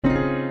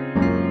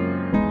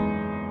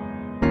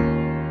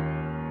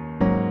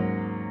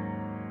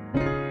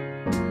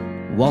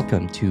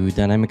Welcome to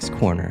Dynamics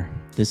Corner.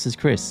 This is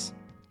Chris.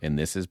 And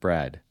this is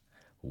Brad.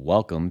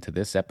 Welcome to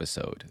this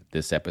episode.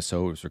 This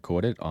episode was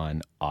recorded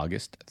on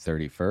August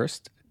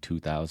 31st,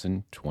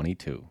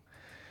 2022.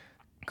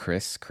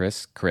 Chris.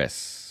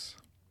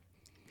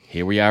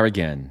 Here we are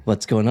again.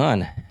 What's going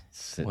on?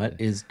 What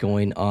is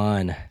going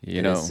on?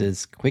 This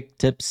is quick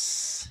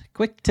tips.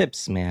 Quick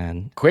tips,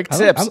 man. Quick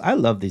tips. I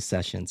love these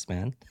sessions,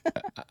 man.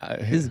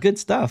 This is good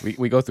stuff.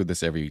 We go through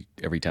this every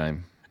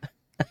time.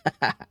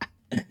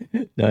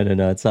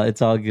 No.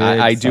 It's all good.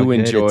 I It's all do good.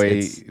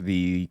 enjoy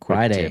the quick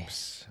Friday.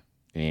 tips,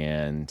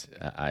 and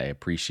I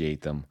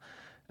appreciate them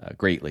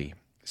greatly.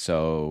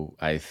 So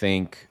I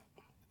think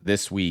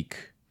this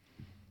week,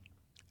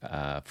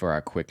 for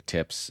our quick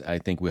tips, I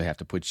think we'll have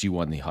to put you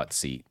on the hot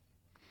seat.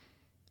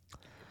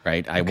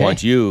 Right? I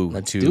want you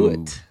Let's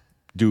to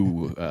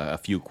do a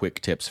few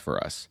quick tips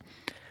for us.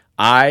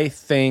 I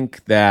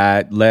think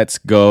that let's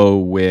go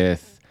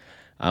with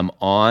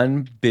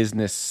on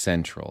Business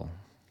Central,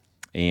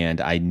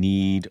 and I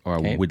need or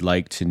would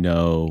like to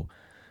know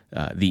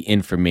the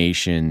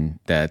information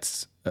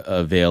that's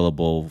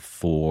available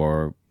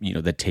for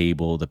the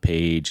table, the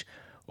page,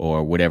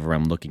 or whatever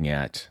I'm looking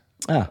at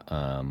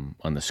on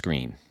the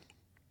screen.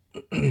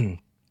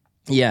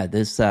 Yeah,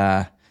 this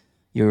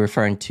you're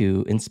referring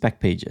to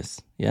inspect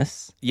pages,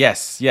 yes?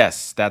 Yes,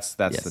 that's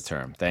the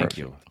term. Thank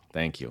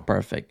you.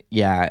 Perfect.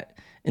 Yeah,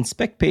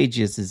 inspect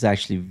pages is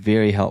actually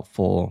very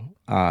helpful,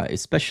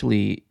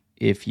 especially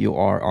if you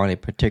are on a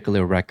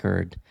particular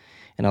record.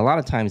 And a lot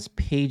of times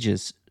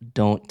pages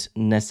don't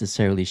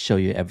necessarily show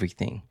you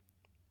everything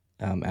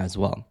as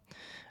well.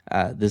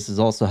 This is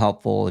also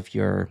helpful if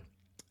you're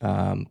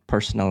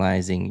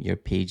personalizing your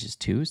pages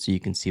too, so you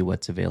can see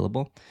what's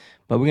available.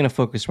 But we're going to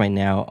focus right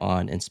now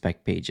on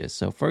inspect pages.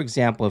 So for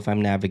example, if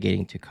I'm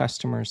navigating to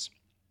customers,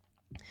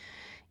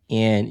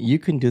 and you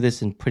can do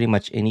this in pretty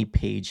much any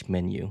page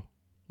menu,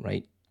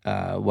 right?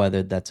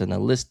 Whether that's in a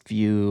list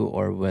view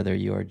or whether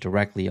you're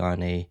directly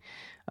on a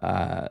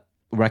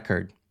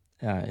record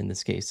in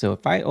this case. So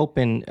if I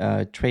open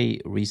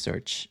Trade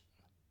Research,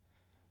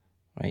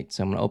 right?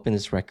 So I'm going to open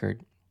this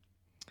record.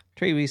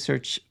 Trade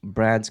Research,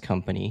 Brad's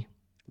company.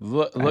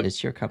 Look,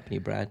 It's your company,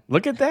 Brad.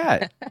 Look at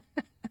that.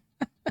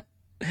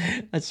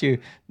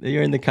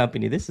 You're in the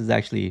company. This is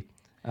actually,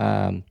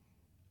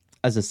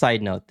 as a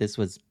side note, this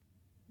was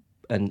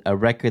a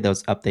record that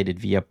was updated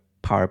via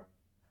Power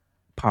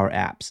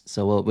Apps.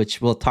 So which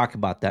we'll talk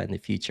about that in the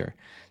future.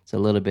 So a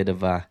little bit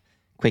of a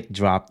quick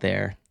drop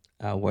there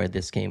where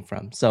this came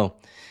from. So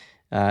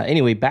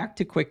anyway, back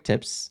to quick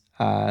tips.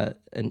 An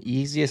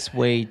easiest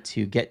way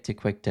to get to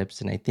quick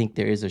tips, and I think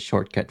there is a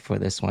shortcut for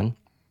this one.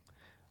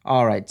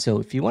 All right, so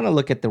if you want to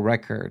look at the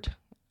record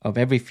of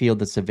every field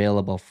that's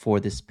available for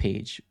this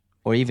page,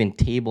 or even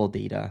table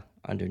data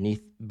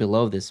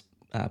below this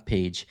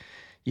page,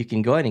 you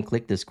can go ahead and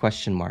click this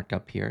question mark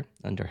up here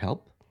under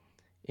Help.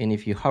 And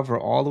if you hover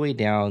all the way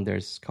down,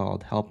 there's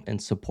called Help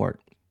and Support.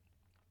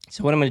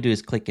 So what I'm going to do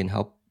is click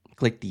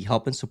the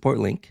Help and Support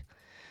link,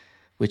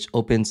 which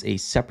opens a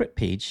separate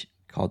page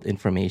called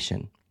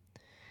Information.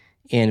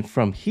 And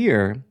from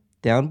here,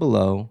 down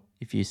below,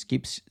 if you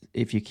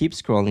keep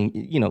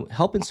scrolling,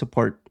 Help and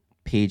Support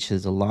page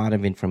has a lot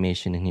of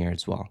information in here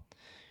as well,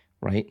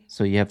 right?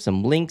 So you have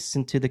some links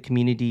into the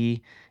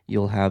community.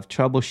 You'll have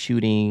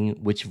troubleshooting,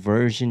 which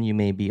version you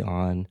may be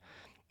on,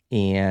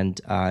 and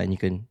you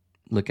can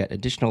look at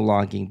additional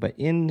logging. But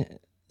in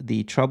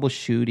the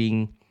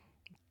troubleshooting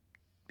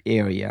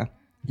area,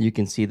 you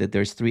can see that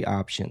there's three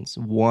options.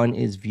 One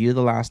is view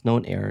the last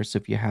known error. So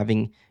if you're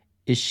having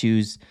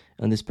issues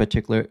on this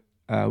particular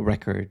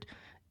record,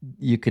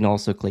 you can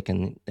also click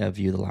and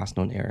view the last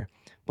known error.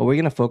 But we're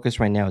going to focus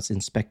right now is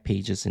inspect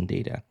pages and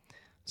data.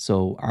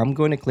 So I'm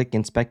going to click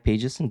inspect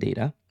pages and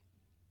data.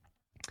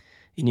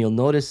 And you'll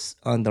notice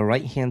on the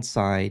right-hand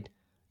side,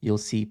 you'll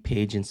see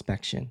page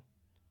inspection.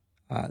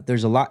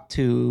 There's a lot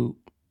to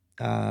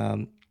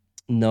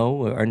know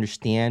or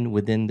understand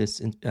within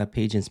this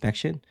page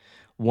inspection.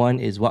 One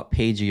is what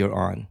page you're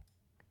on,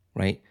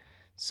 right?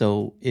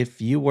 So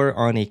if you were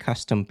on a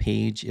custom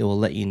page, it will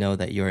let you know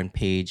that you're in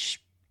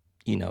page,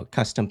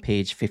 custom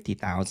page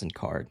 50,000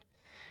 card.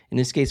 In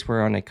this case,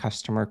 we're on a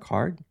customer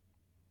card,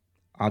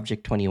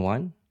 object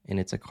 21, and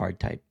it's a card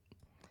type.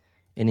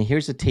 And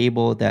here's a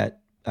table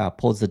that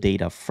pulls the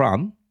data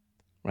from,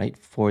 right,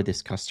 for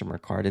this customer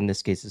card. In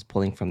this case, it's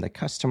pulling from the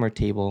customer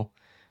table,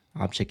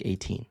 object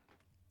 18.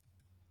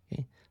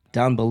 Okay.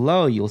 Down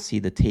below, you'll see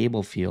the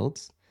table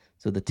fields.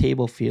 So the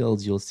table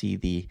fields, you'll see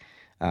the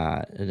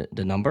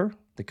number,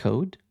 the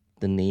code,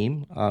 the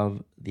name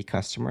of the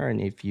customer.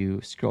 And if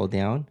you scroll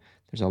down,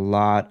 there's a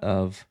lot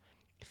of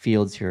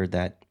fields here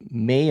that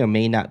may or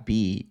may not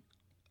be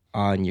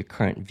on your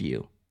current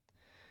view.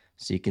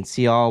 So you can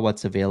see all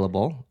what's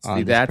available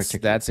on this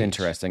particular That's page.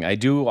 interesting. I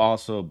do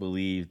also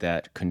believe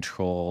that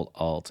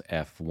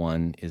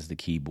Control-Alt-F1 is the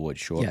keyboard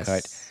shortcut.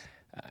 Yes.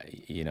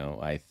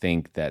 I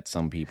think that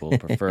some people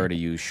prefer to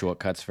use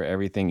shortcuts for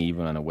everything,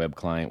 even on a web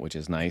client, which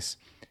is nice.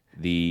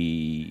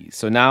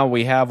 So now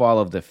we have all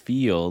of the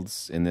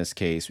fields. In this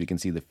case, we can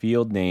see the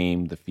field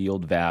name, the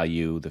field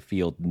value, the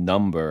field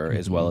number,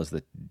 as well as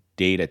the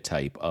data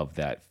type of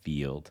that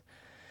field.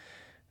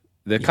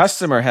 The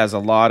customer has a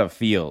lot of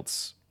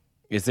fields.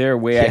 Is there a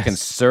way I can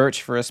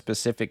search for a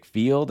specific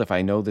field if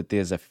I know that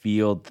there's a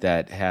field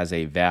that has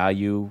a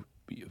value?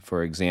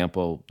 For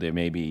example, there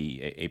may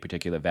be a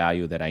particular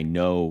value that I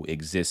know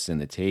exists in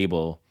the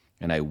table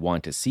and I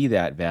want to see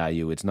that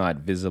value. It's not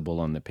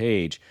visible on the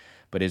page,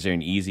 but is there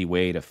an easy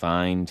way to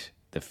find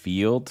the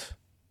field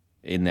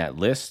in that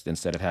list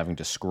instead of having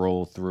to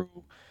scroll through?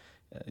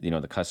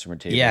 The customer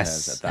table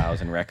has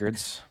 1,000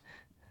 records.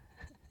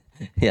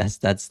 Yes,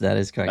 that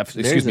is correct.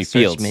 Excuse me,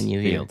 fields. Menu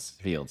here.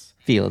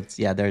 Fields.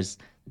 Yeah, there's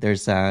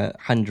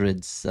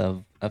hundreds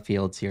of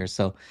fields here.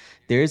 So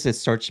there is a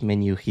search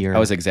menu here. I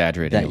was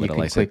exaggerating a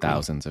little. I said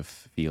thousands of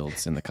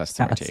fields in the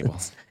customer table.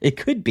 It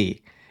could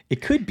be.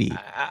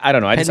 I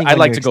don't know. I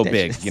like to go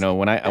big.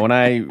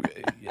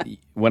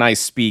 When I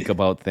speak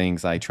about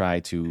things, I try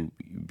to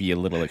be a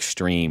little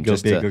extreme. Go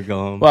big or go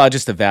home. Well,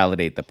 just to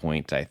validate the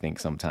point. I think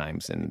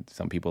sometimes, and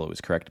some people always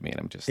correct me, and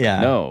I'm just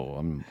like, no,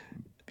 I'm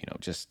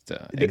just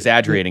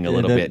exaggerating a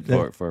little bit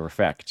for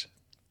effect.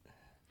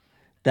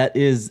 That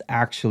is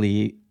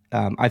actually,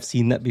 I've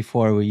seen that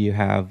before where you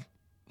have,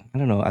 I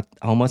don't know,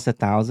 almost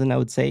 1,000, I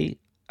would say,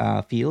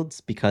 fields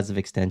because of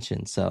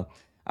extension. So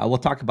we'll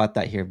talk about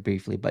that here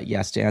briefly. But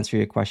yes, to answer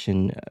your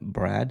question,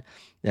 Brad,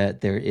 that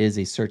there is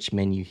a search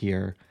menu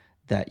here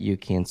that you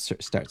can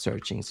start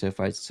searching. So if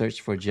I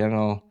search for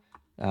general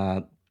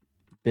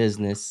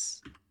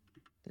business,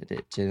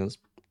 there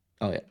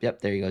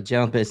you go,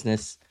 general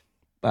business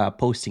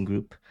posting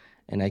group,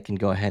 and I can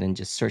go ahead and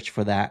just search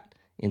for that.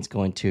 It's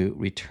going to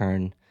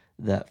return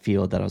the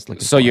field that I was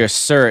looking for. So your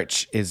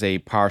search is a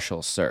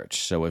partial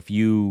search. So if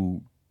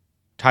you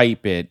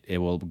type it, it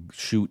will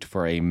shoot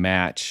for a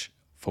match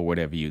for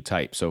whatever you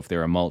type. So if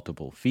there are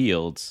multiple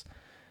fields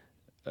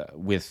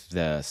with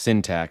the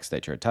syntax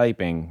that you're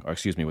typing, or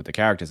excuse me, with the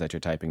characters that you're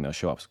typing, they'll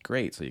show up.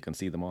 Great, so you can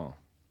see them all.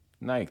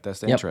 Nice,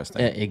 that's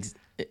interesting.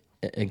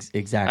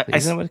 Exactly.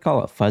 Isn't that what they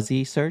call a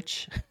fuzzy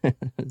search?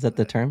 Is that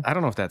the term? I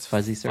don't know if that's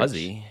fuzzy search.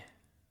 Fuzzy.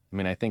 I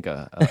mean, I think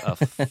a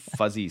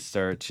fuzzy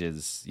search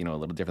is, a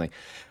little differently.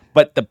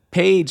 But the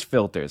page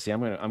filters, see,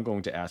 I'm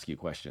going to ask you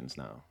questions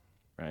now,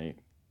 right?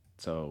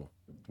 So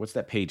what's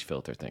that page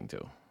filter thing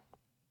do?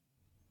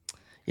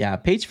 Yeah,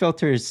 page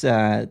filters,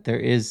 there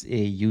is a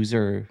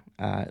user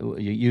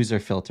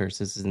filters.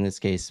 This is, in this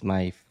case,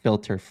 my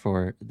filter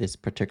for this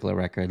particular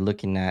record,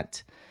 looking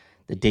at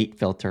the date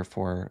filter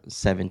for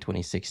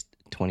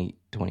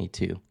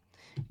 7/26/2022.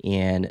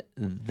 And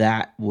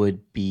that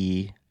would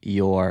be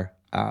your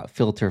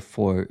filter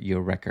for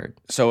your record.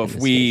 So if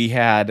we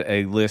had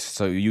a list,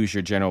 so you use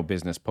your general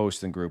business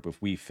posting group,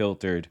 if we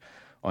filtered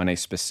on a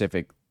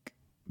specific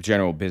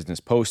general business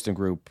posting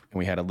group and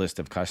we had a list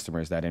of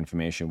customers, that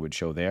information would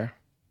show there?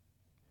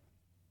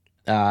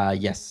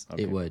 Yes,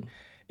 okay. It would.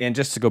 And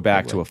just to go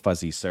back to a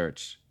fuzzy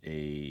search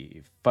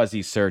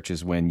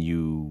is when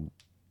you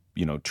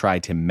try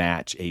to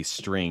match a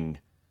string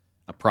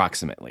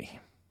approximately.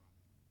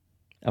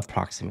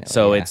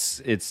 So yeah.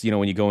 it's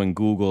when you go in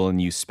Google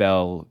and you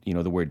spell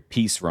the word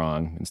peace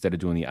wrong, instead of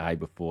doing the I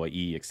before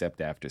E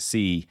except after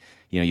C,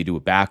 you do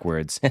it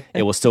backwards,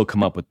 it will still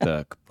come up with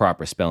the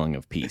proper spelling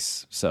of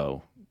peace.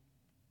 So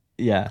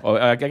yeah. Or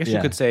I guess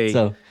you could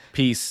say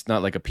peace,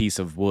 not like a piece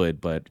of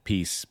wood, but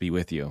peace be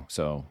with you.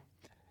 So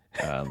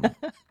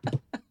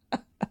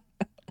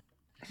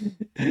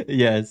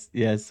Yes.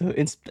 So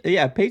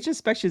page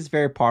inspection is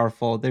very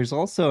powerful. There's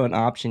also an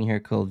option here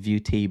called view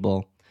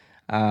table.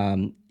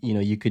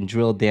 You can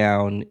drill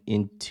down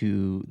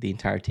into the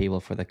entire table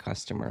for the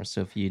customer.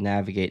 So if you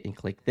navigate and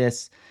click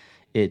this,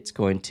 it's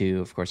going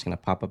to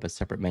pop up a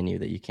separate menu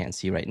that you can't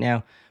see right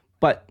now,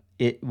 but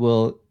it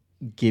will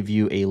give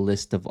you a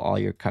list of all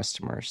your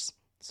customers.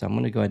 So I'm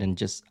going to go ahead and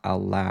just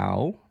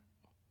allow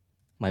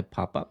my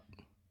pop-up,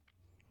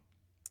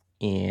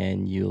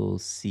 and you'll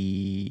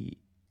see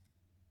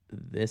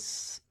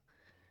this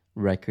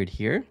record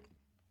here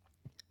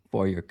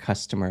for your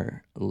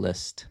customer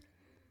list.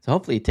 So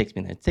hopefully it takes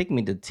me there. Take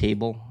me to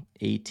table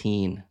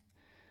 18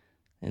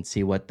 and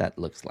see what that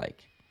looks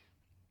like.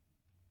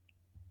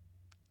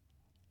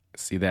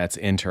 See, that's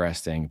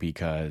interesting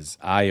because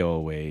I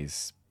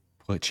always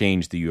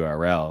change the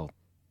URL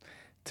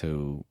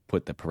to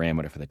put the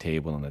parameter for the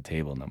table and the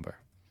table number.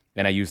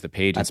 And I use the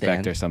page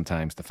inspector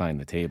sometimes to find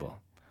the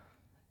table.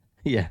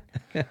 Yeah.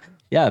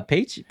 Yeah,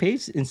 page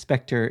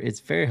inspector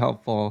is very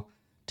helpful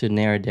to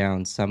narrow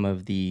down some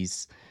of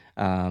these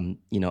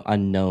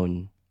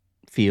unknown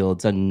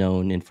fields,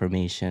 unknown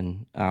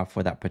information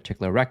for that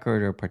particular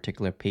record or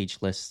particular page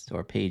list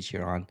or page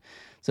you're on.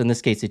 So in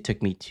this case, it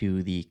took me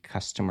to the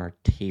customer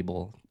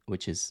table,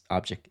 which is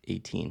object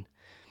 18.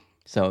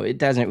 So it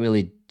doesn't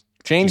really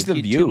change the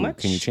view.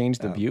 Can you change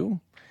the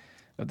view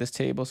of this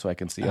table so I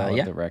can see all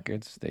of the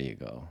records? There you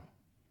go.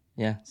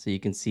 Yeah, so you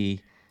can see.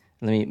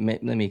 Let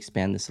me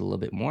expand this a little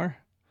bit more,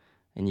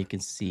 and you can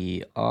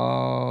see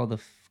all the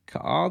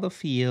all the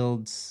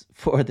fields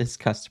for this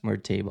customer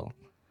table.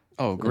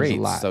 Oh, So there's a great.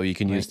 lot, So you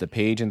can use right? the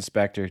page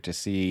inspector to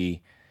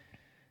see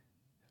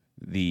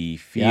the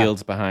Yeah.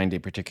 fields behind a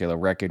particular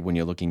record when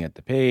you're looking at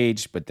the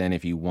page. But then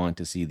if you want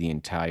to see the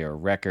entire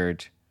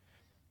record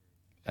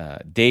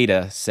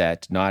data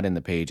set, not in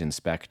the page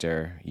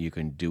inspector, you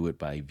can do it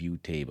by view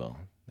table.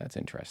 That's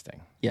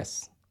interesting.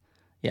 Yes.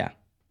 Yeah.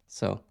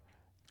 So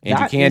And you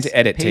that can't is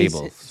edit pays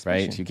tables,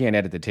 right? inspection. You can't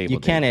edit the table You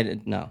can't data.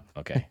 edit. No.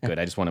 Okay, good.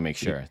 I just want to make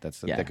sure.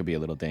 Yeah. That could be a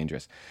little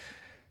dangerous.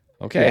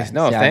 Okay, Yeah.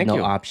 no, See, I have thank no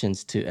you.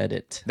 options to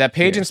edit That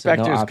page here. So no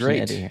inspector is option to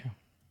great. edit here.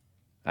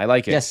 I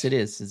like it. Yes, it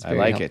is. It's I very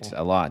like helpful. it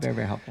a lot. Very,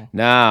 very helpful.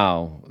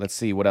 Now, let's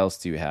see, what else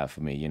do you have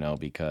for me?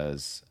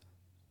 Because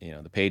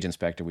the page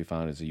inspector we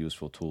found is a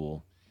useful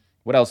tool.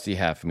 What else do you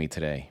have for me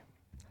today?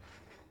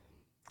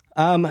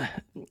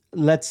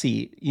 Let's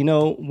see.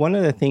 One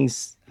of the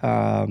things,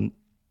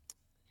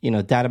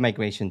 data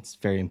migration is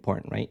very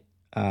important, right?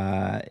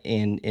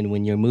 And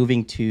when you're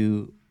moving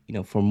to,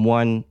 from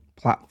one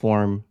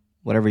platform,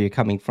 whatever you're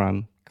coming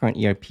from, current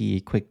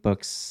ERP,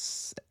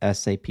 QuickBooks,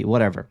 SAP,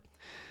 whatever,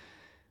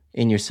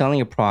 and you're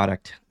selling a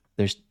product,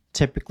 there's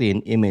typically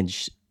an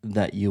image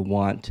that you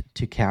want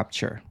to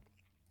capture.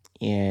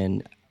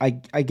 And I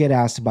get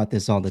asked about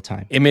this all the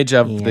time. Image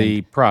of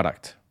the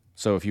product.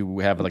 So if you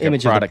have like a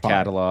Image of the product product.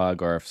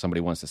 catalog, or if somebody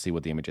wants to see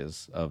what the image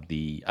is of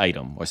the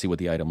item or see what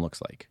the item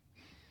looks like.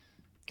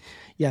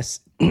 Yes,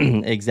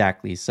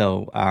 exactly.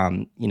 So,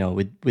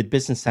 with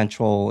Business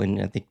Central,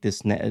 and I think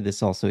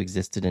this also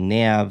existed in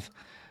Nav,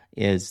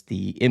 is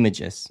the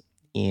images,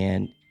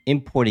 and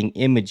importing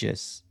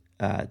images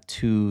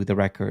to the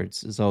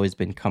records has always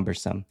been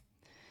cumbersome.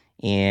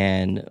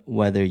 And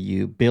whether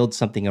you build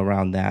something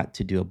around that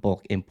to do a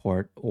bulk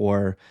import,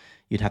 or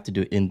you'd have to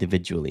do it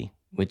individually,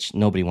 which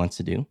nobody wants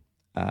to do.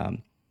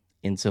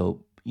 And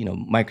so,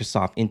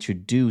 Microsoft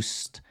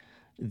introduced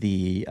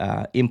the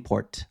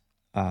import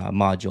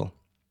module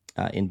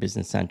in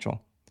Business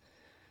Central.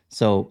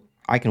 So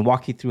I can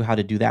walk you through how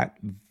to do that.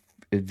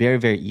 Very,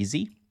 very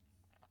easy.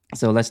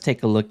 So let's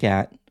take a look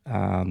at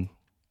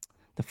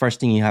the first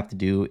thing you have to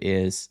do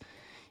is,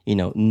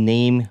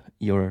 name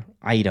your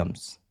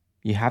items.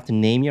 You have to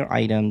name your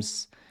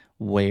items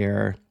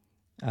where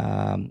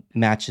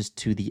matches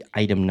to the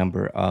item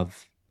number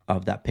of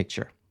that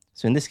picture.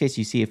 So in this case,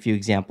 you see a few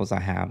examples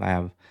I have. I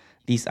have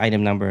these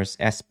item numbers,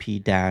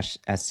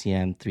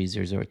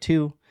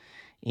 SP-SCM3002.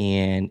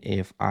 And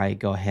if I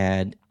go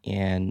ahead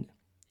and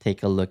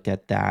take a look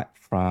at that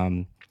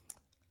from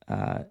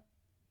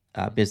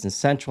Business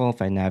Central,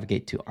 if I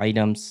navigate to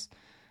items,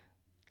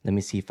 let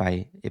me see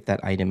if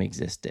that item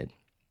existed.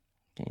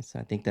 Okay, so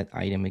I think that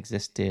item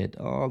existed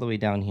all the way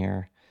down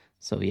here.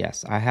 So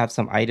yes, I have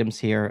some items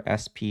here,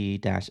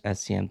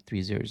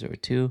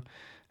 SP-SCM3002.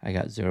 I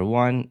got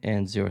 01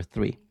 and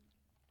 03.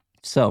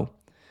 So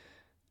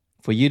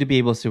for you to be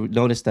able to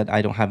notice that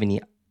I don't have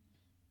any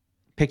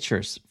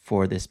pictures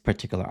for this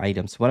particular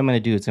item. So what I'm going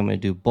to do is I'm going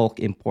to do bulk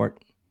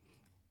import,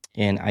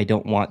 and I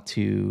don't want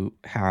to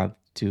have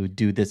to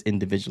do this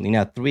individually.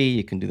 Now 3,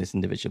 you can do this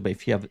individually, but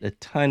if you have a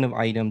ton of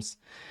items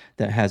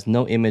that has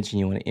no image and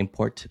you want to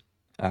import,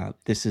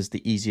 this is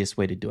the easiest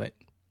way to do it.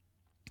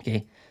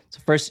 Okay, so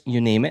first you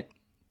name it.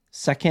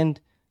 Second,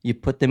 you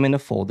put them in a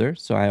folder.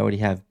 So I already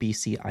have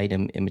BC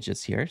item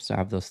images here. So I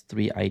have those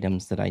 3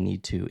 items that I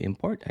need to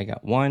import. I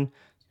got 1,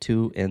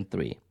 2, and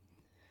 3.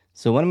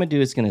 So what I'm going to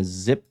do is going to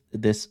zip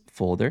this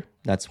folder.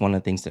 That's one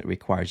of the things that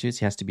requires you. It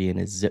has to be in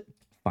a zip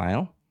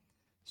file.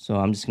 So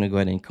I'm just going to go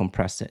ahead and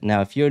compress it.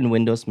 Now, if you're in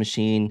Windows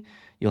machine,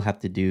 you'll have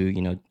to do,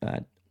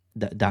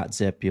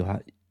 .zip. You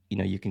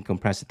can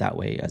compress it that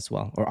way as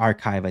well. Or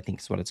archive, I think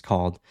is what it's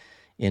called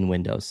in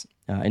Windows.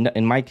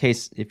 In my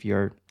case, if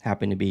you're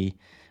happen to be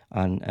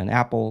on an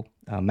Apple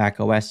Mac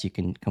OS, you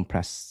can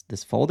compress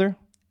this folder,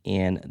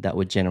 and that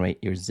would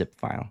generate your zip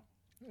file.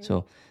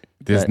 So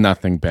There's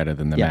nothing better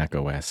than the Yeah. Mac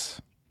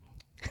OS.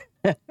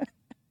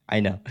 I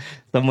know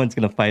someone's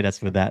going to fight us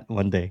for that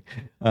one day.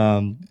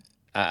 No,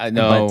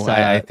 But,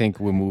 I think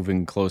we're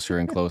moving closer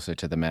and closer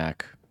to the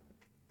Mac.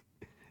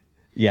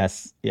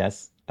 Yes.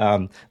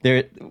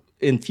 There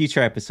in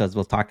future episodes,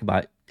 we'll talk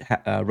about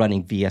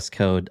running VS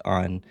Code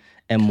on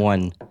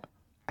M1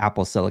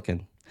 Apple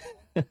Silicon.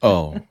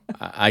 Oh,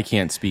 I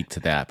can't speak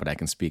to that, but I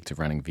can speak to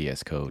running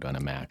VS Code on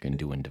a Mac and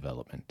doing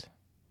development.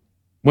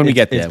 When we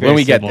get there.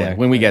 We'll get there.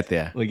 When we get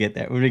there. When we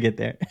get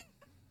there,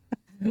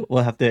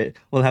 we'll have to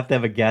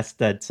have a guest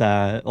that's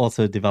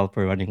also a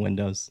developer running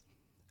Windows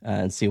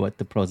and see what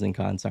the pros and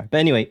cons are. But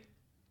anyway,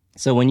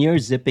 so when you're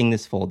zipping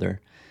this folder,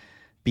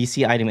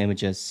 BC item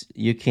images,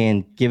 you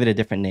can give it a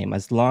different name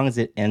as long as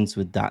it ends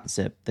with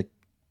 .zip.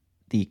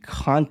 The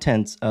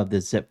contents of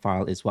the zip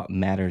file is what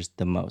matters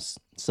the most.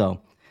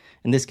 So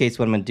in this case,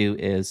 what I'm going to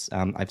do is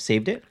I've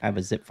saved it. I have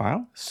a zip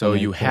file. So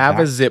you have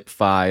a zip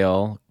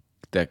file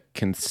that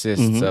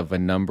consists of a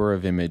number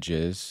of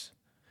images,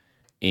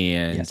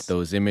 and Yes.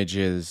 those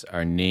images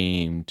are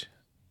named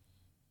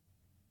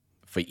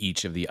for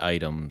each of the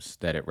items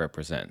that it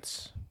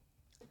represents.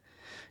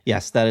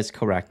 Yes, that is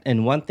correct.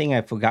 And one thing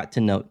I forgot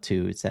to note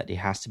too is that it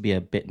has to be a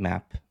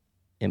bitmap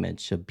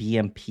image. So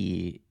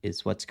BMP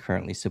is what's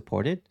currently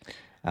supported.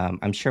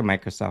 I'm sure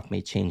Microsoft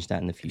may change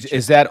that in the future.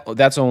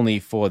 That's only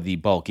for the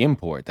bulk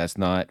import? That's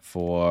not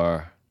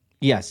for...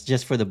 Yes,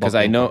 just for the bulk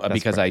import. That's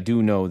because correct. I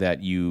do know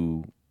that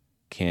you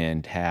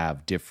can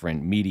have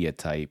different media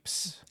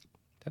types.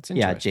 That's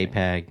interesting.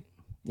 Yeah,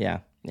 JPEG.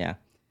 Yeah.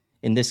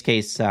 In this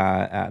case,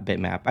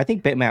 Bitmap. I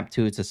think Bitmap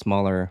 2 is a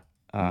smaller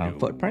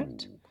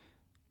footprint.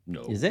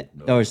 No. Is it?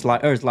 No. Or it's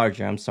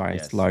larger. I'm sorry.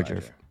 Yes, it's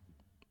larger.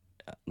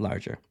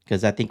 Larger.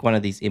 Because I think one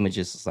of these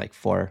images is like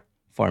 4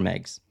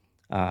 megs.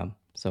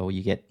 So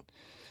you get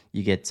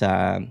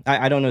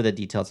I don't know the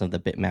details of the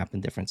bitmap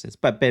and differences,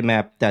 but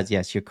bitmap does,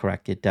 yes, you're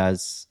correct. It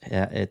does.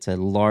 It's a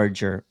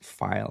larger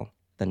file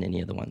than any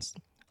of the ones,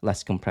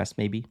 less compressed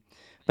maybe.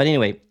 But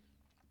anyway,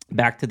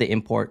 back to the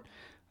import,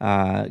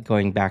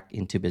 going back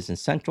into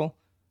Business Central.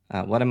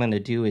 What I'm going to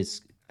do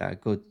is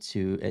go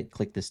to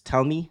click this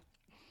Tell Me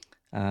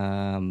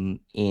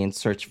and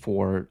search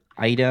for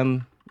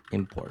item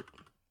import.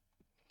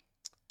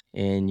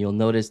 And you'll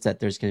notice that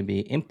there's going to be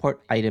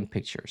import item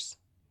pictures.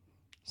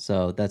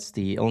 So that's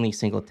the only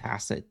single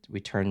task that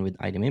returned with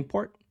item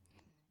import.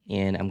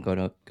 And I'm going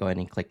to go ahead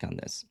and click on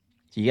this.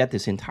 So you got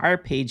this entire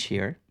page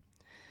here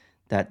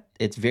that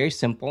it's very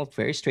simple, it's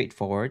very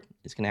straightforward.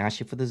 It's going to ask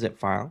you for the zip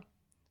file.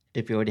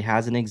 If it already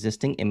has an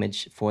existing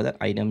image for that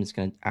item, it's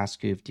going to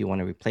ask you if do you want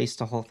to replace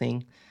the whole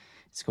thing.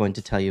 It's going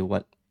to tell you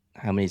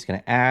how many it's going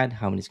to add,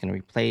 how many it's going to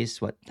replace,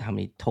 how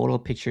many total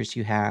pictures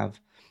you have,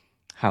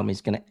 how many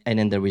it's going to, and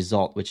then the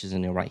result, which is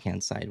in the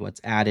right-hand side,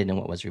 what's added and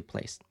what was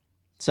replaced.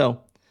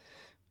 So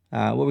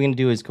what we're going to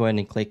do is go ahead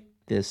and click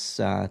this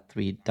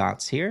 3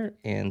 dots here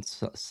and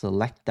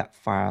select that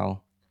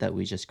file that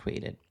we just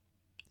created.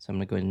 So I'm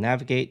going to go ahead and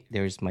navigate.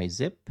 There's my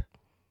zip.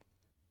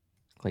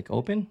 Click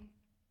open.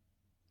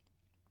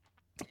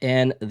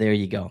 And there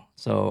you go.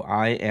 So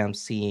I am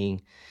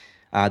seeing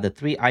the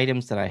 3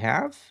 items that I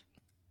have.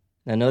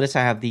 Now notice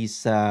I have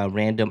these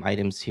random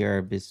items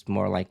here. It's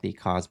more likely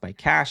caused by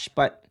cache,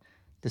 but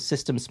the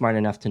system's smart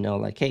enough to know,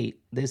 like, hey,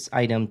 this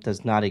item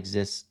does not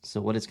exist. So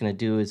what it's going to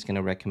do is going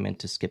to recommend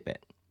to skip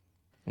it.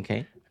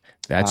 Okay.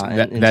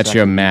 That's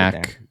your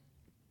Mac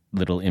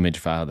little image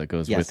file that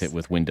goes with it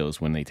with Windows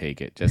when they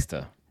take it, just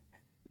to.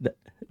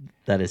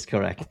 That is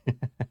correct.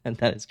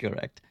 That is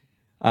correct.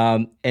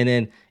 And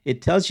then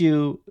it tells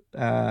you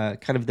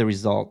kind of the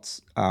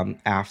results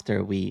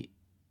after we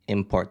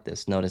import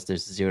this. Notice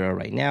there's 0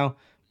 right now,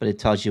 but it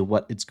tells you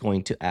what it's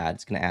going to add.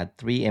 It's going to add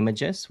 3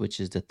 images,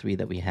 which is the 3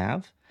 that we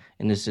have.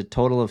 And there's a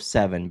total of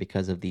 7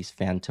 because of these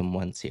phantom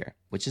ones here,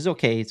 which is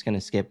okay. It's going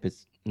to skip.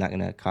 It's not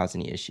going to cause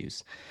any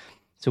issues.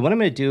 So what I'm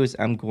going to do is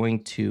I'm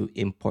going to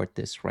import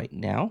this right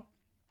now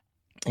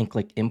and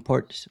click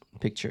Import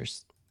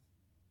Pictures.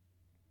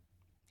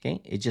 Okay,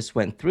 it just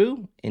went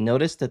through, and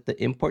notice that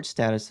the import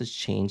status has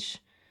changed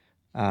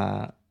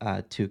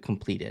to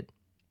completed.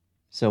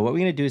 So what we're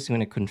going to do is we're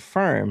going to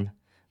confirm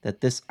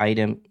that this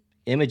item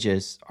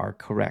images are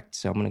correct.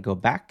 So I'm going to go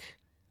back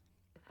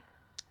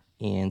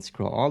and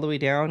scroll all the way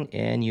down,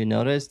 and you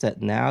notice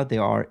that now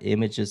there are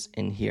images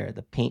in here.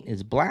 The paint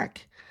is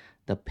black,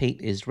 the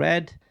paint is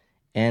red,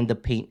 and the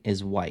paint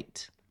is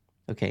white.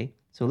 Okay,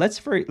 so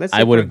let's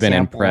I would have been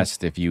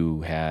impressed if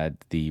you had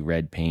the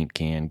red paint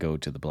can go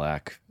to the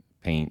black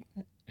paint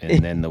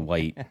and then the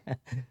white.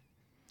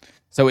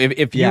 So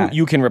if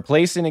you can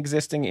replace an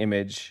existing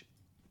image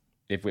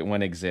if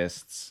one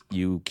exists,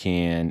 you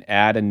can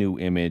add a new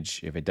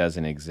image if it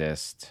doesn't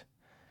exist.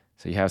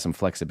 So you have some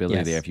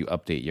flexibility there if you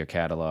update your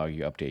catalog,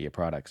 you update your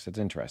products. It's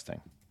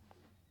interesting.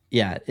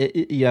 Yeah,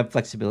 you have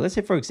flexibility. Let's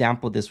say, for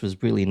example, this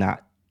was really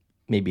not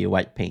maybe a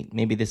white paint.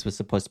 Maybe this was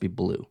supposed to be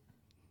blue.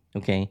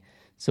 Okay,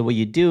 so what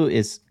you do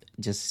is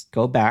just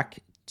go back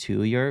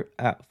to your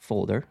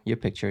folder, your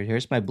picture.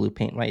 Here's my blue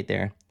paint right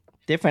there.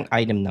 Different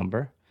item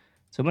number.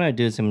 So what I'm going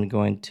to do is I'm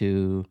going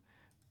to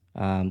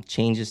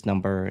change this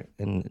number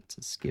and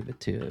just give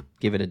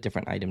it a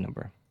different item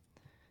number.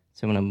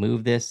 So I'm going to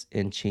move this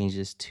and change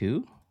this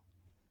to,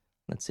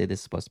 let's say this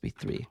is supposed to be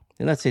 3.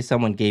 And let's say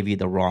someone gave you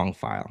the wrong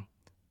file.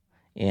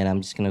 And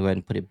I'm just going to go ahead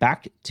and put it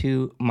back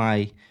to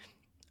my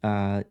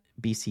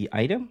BC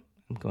item.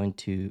 I'm going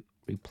to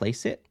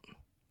replace it.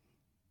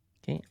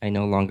 Okay, I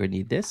no longer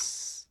need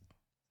this.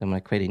 I'm going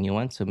to create a new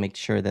one. So make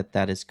sure that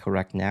that is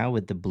correct now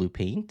with the blue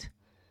paint.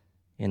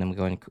 And I'm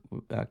going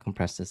to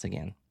compress this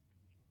again.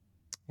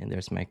 And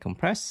there's my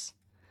compress.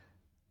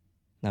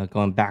 Now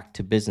going back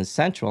to Business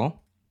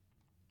Central.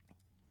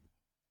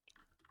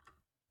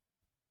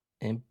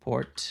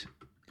 Import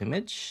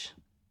image.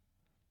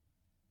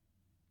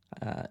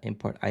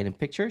 Import item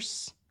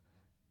pictures.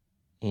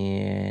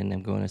 And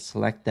I'm going to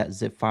select that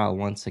zip file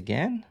once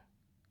again.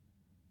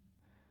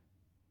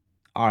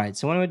 All right,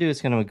 so what I'm going to do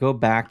is going to go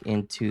back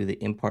into the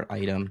import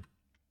item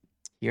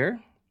here.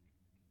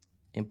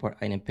 Import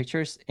item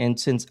pictures. And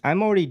since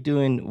I'm already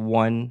doing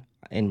one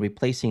and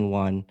replacing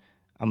one,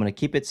 I'm going to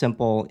keep it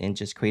simple and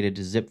just create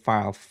a zip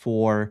file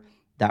for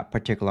that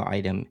particular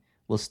item.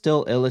 We'll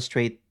still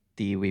illustrate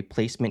the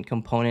replacement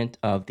component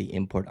of the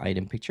import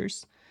item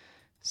pictures.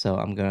 So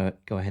I'm going to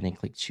go ahead and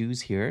click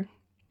choose here.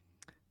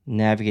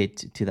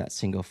 navigate to that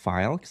single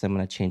file because I'm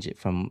going to change it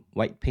from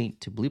white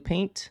paint to blue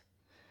paint.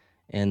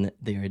 And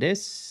there it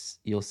is.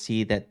 You'll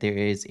see that there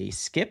is a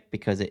skip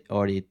because it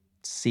already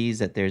sees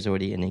that there's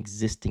already an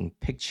existing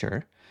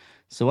picture.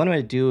 So what I'm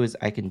going to do is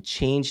I can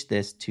change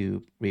this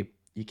to,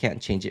 you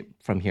can't change it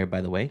from here,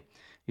 by the way.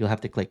 You'll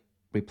have to click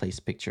replace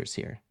pictures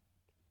here.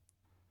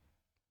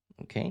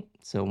 Okay,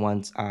 so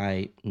once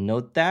I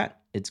note that,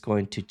 it's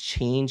going to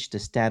change the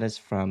status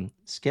from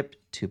skip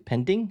to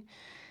pending.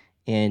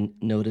 And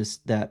notice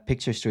that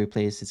pictures to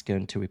replace is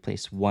going to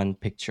replace one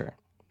picture.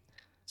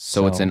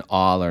 So it's an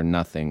all or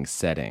nothing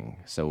setting.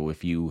 So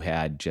if you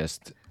had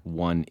just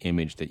one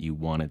image that you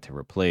wanted to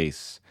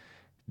replace,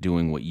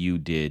 doing what you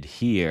did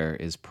here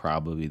is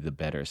probably the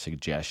better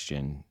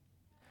suggestion,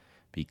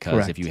 because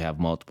Correct. if you have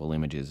multiple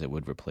images, it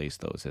would replace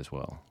those as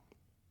well.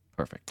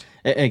 Perfect.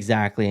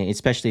 Exactly,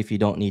 especially if you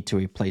don't need to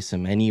replace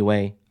them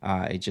anyway.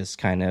 It just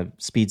kind of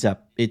speeds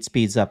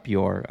up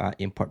your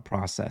import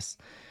process.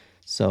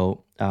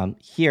 So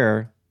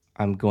here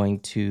I'm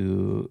going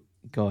to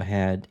go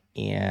ahead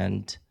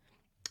and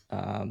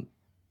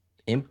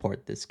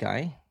import this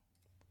guy.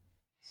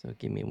 So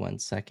give me 1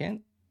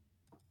 second.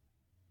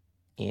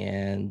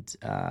 And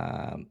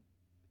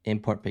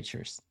import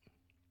pictures.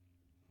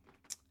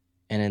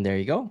 And then there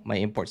you go. My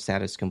import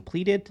status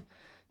completed.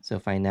 So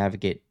if I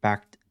navigate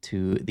back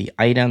to the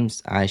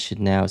items, I should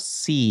now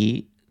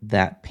see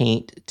that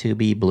paint to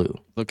be blue.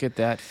 Look at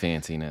that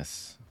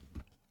fanciness.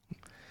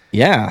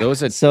 Yeah.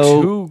 Those are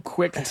two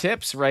quick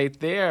tips right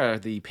there.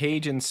 The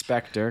page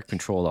inspector,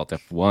 Control Alt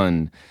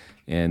F1,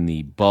 and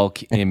the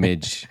bulk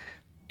image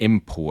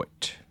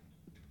import.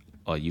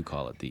 Oh, you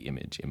call it the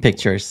image import.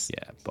 Pictures.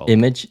 Yeah. Bulk.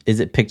 Image. Is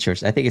it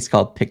pictures? I think it's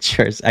called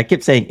pictures. I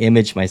keep saying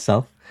image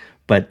myself,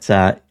 but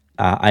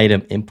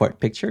item import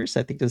pictures,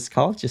 I think it's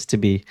called, just to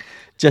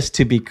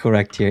be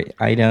correct here.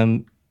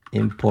 Item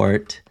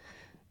import.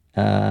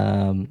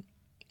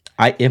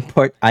 I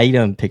import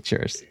item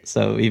pictures,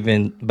 so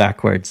even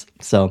backwards.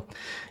 So,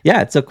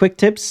 yeah, so quick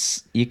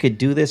tips. You could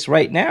do this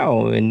right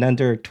now in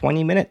under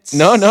 20 minutes.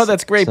 No,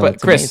 that's great. So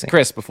but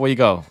Chris, before you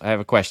go, I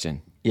have a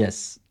question.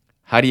 Yes.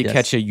 How do you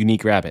catch a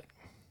unique rabbit?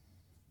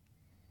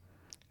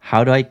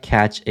 How do I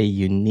catch a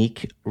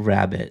unique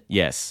rabbit?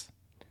 Yes.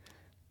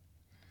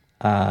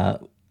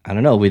 I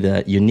don't know, with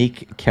a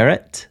unique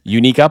carrot.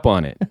 Unique up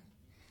on it.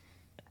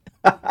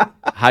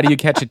 How do you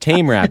catch a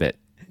tame rabbit?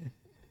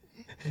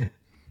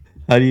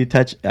 How do you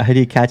catch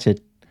a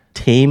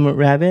tame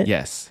rabbit?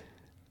 Yes.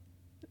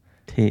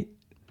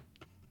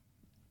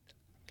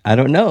 I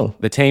don't know.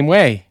 The tame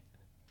way.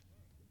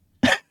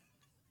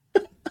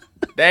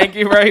 Thank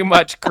you very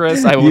much,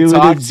 Chris. I will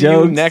talk to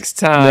you next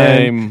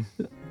time. Man.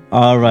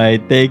 All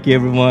right. Thank you,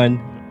 everyone.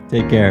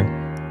 Take care.